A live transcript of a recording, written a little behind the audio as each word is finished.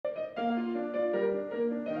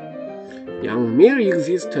Yang-Mills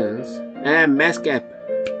existence and mass gap.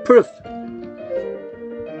 Proof.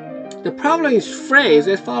 The problem is phrased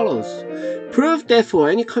as follows. Prove that for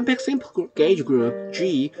any compact simple gauge group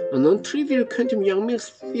G, a non-trivial quantum Yang-Mills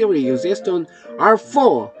theory exists on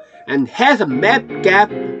R4 and has a map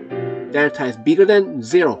gap delta is bigger than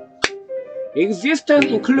 0. Existence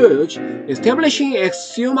includes establishing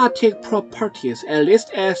axiomatic properties at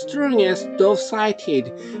least as strong as those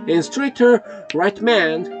cited in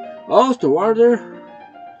Streeter-Reitman,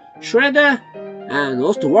 Osterwalder-Schroeder, and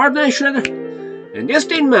Osterwalder-Schroeder. In this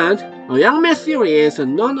statement, a Yang-Mills theory is a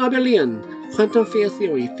non-abelian quantum field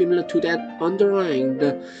theory similar to that underlying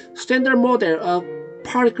the standard model of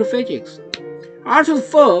particle physics.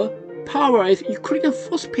 R4 power is Euclidean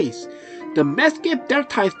for space. The mass gap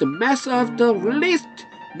delta is the mass of the least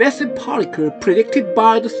massive particle predicted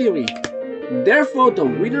by the theory. Therefore, the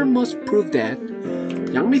winner must prove that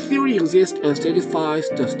Yang-Mills theory exists and satisfies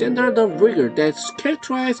the standard of rigor that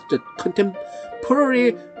characterizes the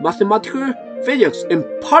contemporary mathematical physics, in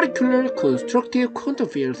particular constructive quantum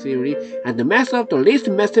field theory, and the mass of the least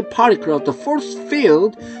massive particle of the force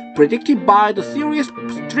field predicted by the theory is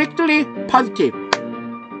strictly positive.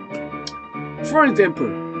 For example,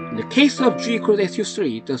 in the case of G equals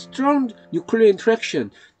SU3, the strong nuclear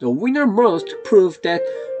interaction, the winner must prove that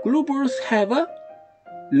globules have a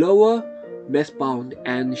lower mass bound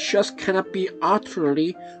and thus cannot be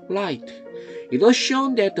utterly light. It was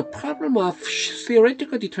shown that the problem of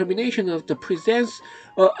theoretical determination of the presence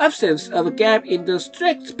or absence of a gap in the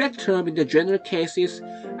spectrum in the general case is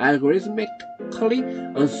algorithmically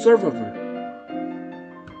unsolvable.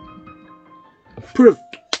 Proof.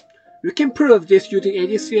 We can prove this using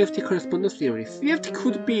AG-CFT correspondence theory. CFT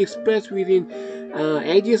could be expressed within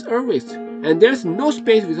AG's always, and there is no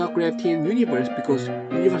space without gravity in the universe because the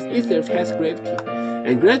universe itself has gravity.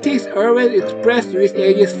 And gravity is always expressed with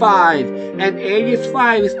AGS 5, and AGS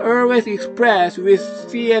 5 is always expressed with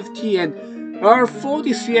CFT, and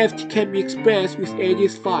R40 CFT can be expressed with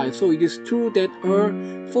AGS 5. So it is true that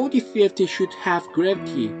R40 CFT should have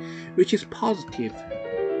gravity, which is positive.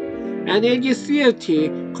 And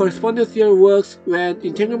AG-CFT correspondence theory works when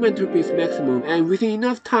entanglement entropy is maximum, and within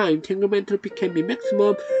enough time, entanglement entropy can be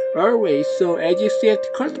maximum always. So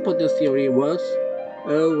AG-CFT correspondence theory works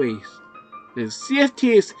always. And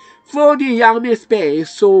CFT is 4D Yang-Mills space,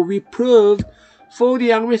 so we proved 4D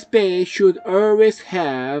Yang-Mills space should always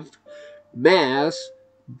have mass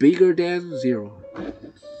bigger than 0.